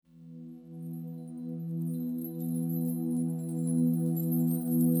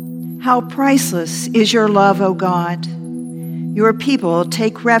How priceless is your love, O God! Your people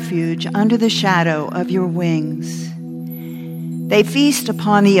take refuge under the shadow of your wings. They feast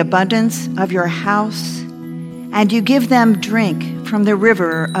upon the abundance of your house, and you give them drink from the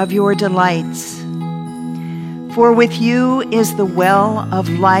river of your delights. For with you is the well of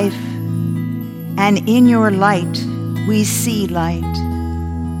life, and in your light we see light.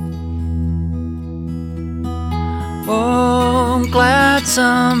 Oh,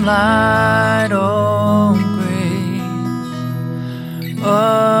 gladsome light, oh, grace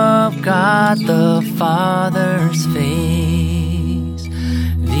of God the Father's face,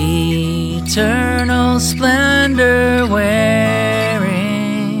 the eternal splendor wearing,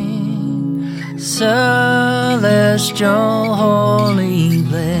 celestial holy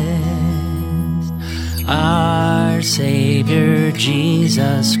bliss, our Savior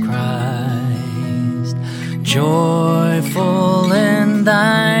Jesus Christ, joyful in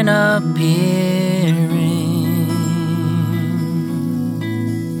thine appearing.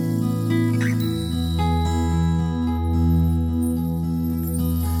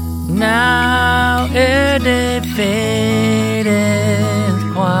 Now it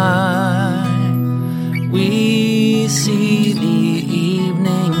fadeth quite, we see the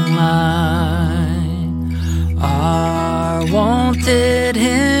evening light, our wonted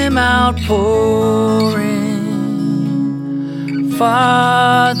hymn outpouring,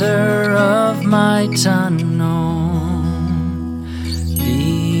 Father of might unknown,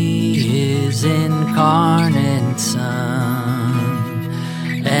 His incarnate Son,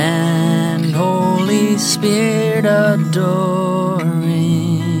 and Holy Spirit adoring.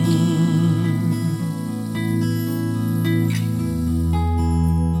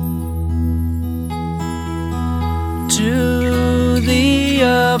 To the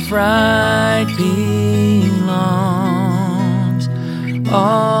upright belongs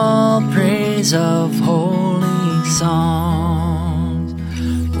all praise of holy songs.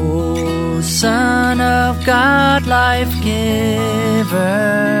 O Son of God, life giver,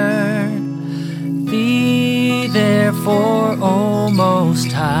 be therefore, O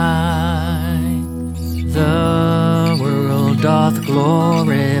Most High, the world doth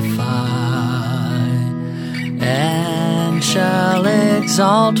glorify, and shall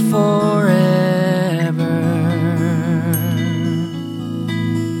exalt forever.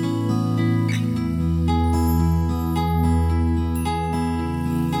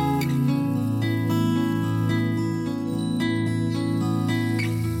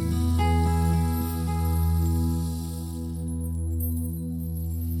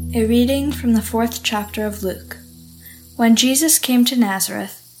 A reading from the 4th chapter of Luke. When Jesus came to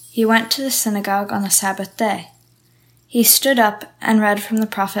Nazareth, he went to the synagogue on the Sabbath day. He stood up and read from the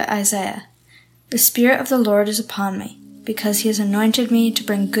prophet Isaiah. The Spirit of the Lord is upon me, because he has anointed me to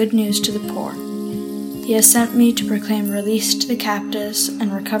bring good news to the poor. He has sent me to proclaim release to the captives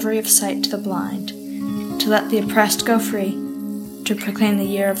and recovery of sight to the blind, to let the oppressed go free, to proclaim the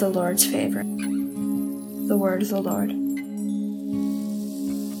year of the Lord's favor. The word of the Lord.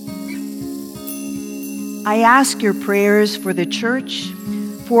 I ask your prayers for the church,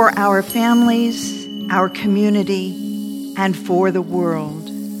 for our families, our community, and for the world.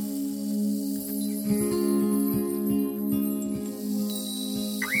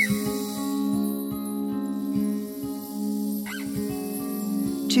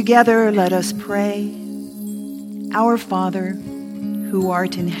 Together let us pray. Our Father, who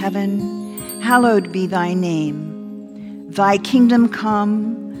art in heaven, hallowed be thy name. Thy kingdom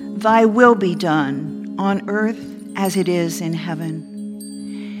come, thy will be done, on earth as it is in heaven.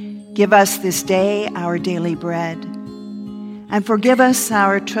 Give us this day our daily bread, and forgive us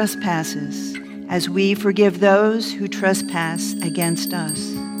our trespasses, as we forgive those who trespass against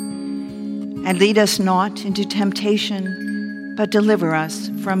us. And lead us not into temptation, but deliver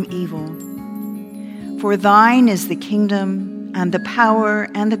us from evil. For thine is the kingdom, and the power,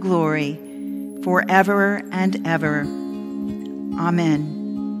 and the glory, forever and ever. Amen.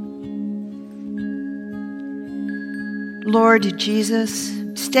 Lord Jesus,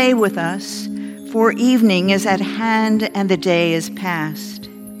 stay with us, for evening is at hand and the day is past.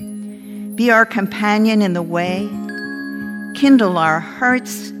 Be our companion in the way, kindle our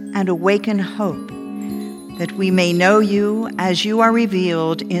hearts and awaken hope, that we may know you as you are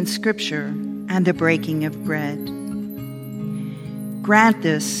revealed in Scripture and the breaking of bread. Grant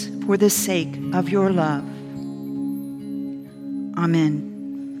this for the sake of your love. Amen.